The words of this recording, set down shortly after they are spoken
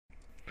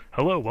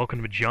Hello,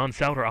 welcome to John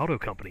Sauder Auto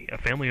Company, a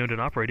family-owned and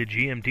operated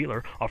GM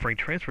dealer offering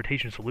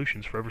transportation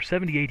solutions for over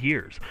 78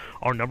 years.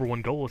 Our number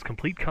one goal is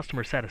complete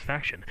customer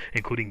satisfaction,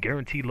 including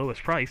guaranteed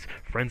lowest price,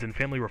 friends and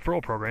family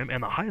referral program,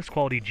 and the highest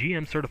quality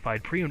GM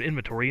certified pre-owned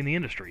inventory in the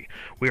industry.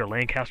 We are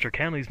Lancaster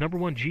County's number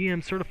one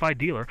GM certified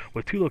dealer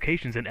with 2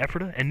 locations in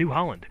Ephrata and New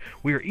Holland.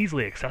 We are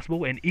easily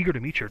accessible and eager to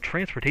meet your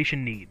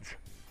transportation needs.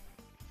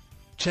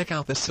 Check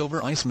out the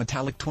Silver Ice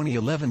Metallic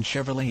 2011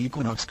 Chevrolet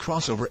Equinox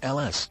Crossover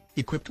LS,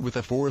 equipped with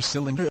a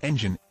 4-cylinder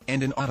engine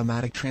and an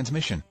automatic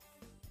transmission.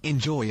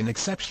 Enjoy an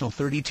exceptional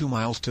 32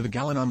 miles to the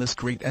gallon on this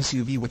great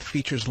SUV with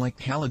features like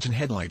halogen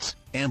headlights,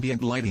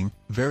 ambient lighting,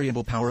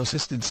 variable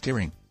power-assisted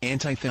steering,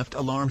 anti-theft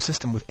alarm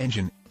system with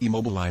engine,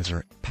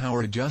 immobilizer, power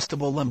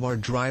adjustable lumbar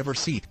driver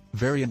seat,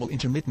 variable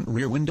intermittent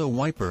rear window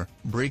wiper,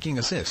 braking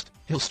assist,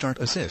 hill start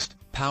assist,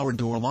 power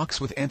door locks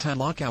with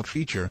anti-lockout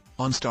feature,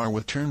 Onstar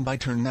with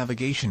turn-by-turn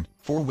navigation,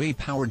 4-way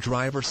power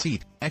driver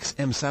seat,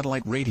 XM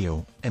satellite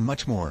radio, and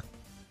much more.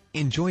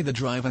 Enjoy the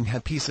drive and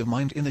have peace of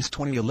mind in this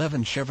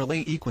 2011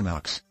 Chevrolet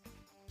Equinox.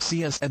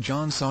 See us at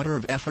John Sauder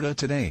of Ephrata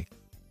today.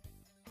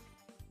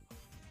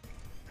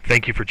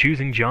 Thank you for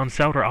choosing John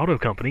Sauder Auto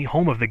Company,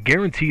 home of the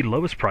guaranteed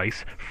lowest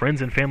price,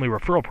 friends and family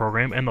referral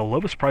program, and the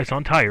lowest price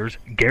on tires,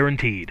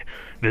 guaranteed.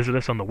 Visit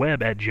us on the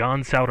web at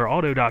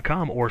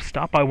johnsauderauto.com or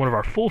stop by one of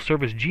our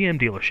full-service GM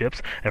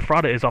dealerships.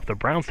 Ephrata is off the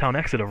Brownstown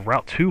exit of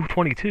Route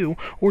 222,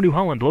 or New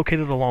Holland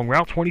located along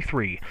Route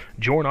 23.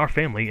 Join our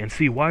family and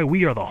see why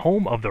we are the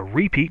home of the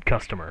repeat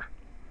customer.